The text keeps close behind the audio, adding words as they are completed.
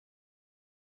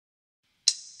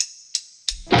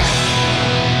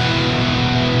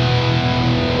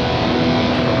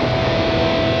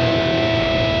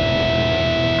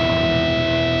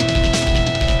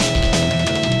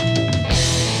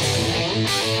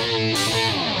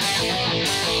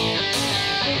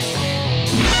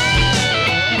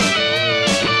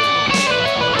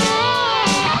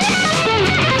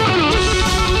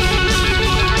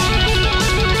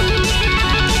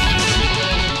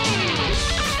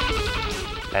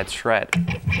Let's shred.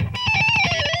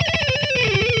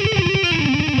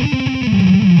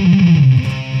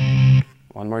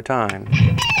 One more time.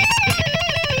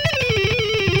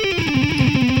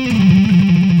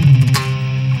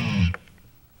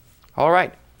 All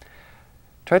right.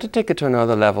 Try to take it to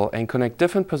another level and connect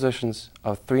different positions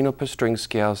of 3-note per string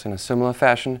scales in a similar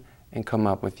fashion and come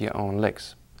up with your own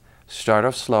licks. Start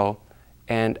off slow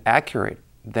and accurate,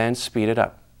 then speed it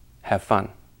up. Have fun.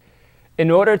 In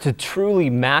order to truly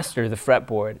master the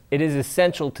fretboard, it is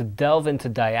essential to delve into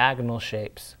diagonal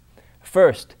shapes.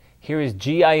 First, here is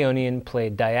G Ionian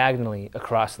played diagonally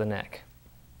across the neck.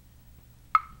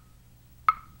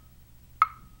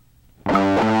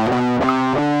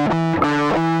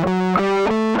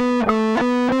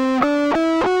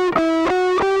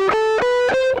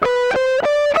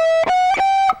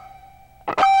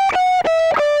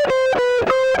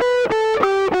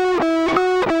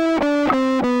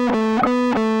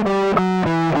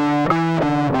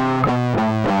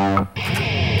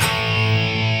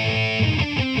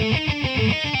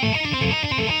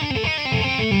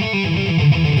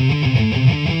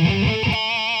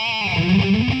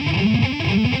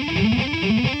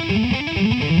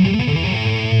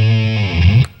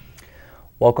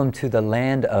 Welcome to the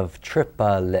land of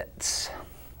triplets.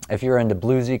 If you're into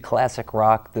bluesy classic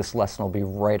rock, this lesson will be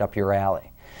right up your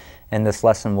alley. In this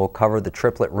lesson, we'll cover the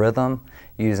triplet rhythm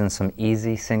using some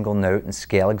easy single note and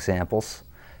scale examples,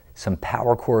 some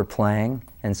power chord playing,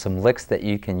 and some licks that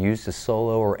you can use to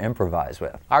solo or improvise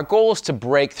with. Our goal is to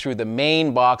break through the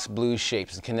main box blues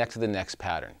shapes and connect to the next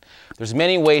pattern. There's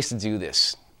many ways to do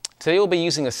this. Today we'll be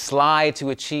using a slide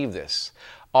to achieve this.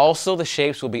 Also, the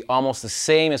shapes will be almost the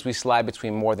same as we slide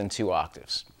between more than 2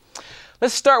 octaves.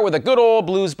 Let's start with a good old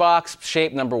blues box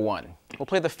shape number 1. We'll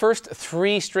play the first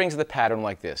 3 strings of the pattern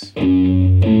like this.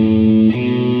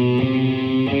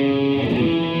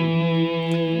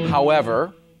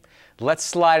 However, let's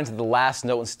slide into the last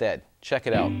note instead. Check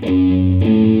it out.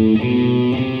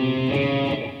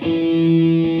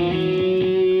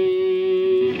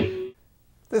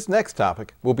 This next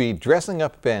topic will be dressing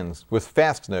up bends with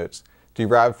fast notes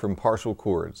derived from partial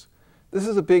chords. This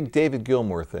is a big David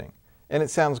Gilmour thing, and it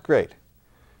sounds great.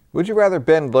 Would you rather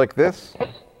bend like this?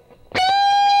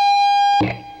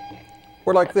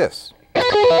 Or like this?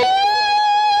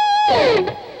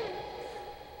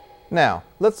 Now,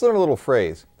 let's learn a little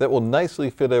phrase that will nicely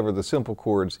fit over the simple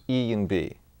chords E and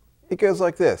B. It goes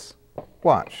like this.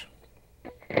 Watch.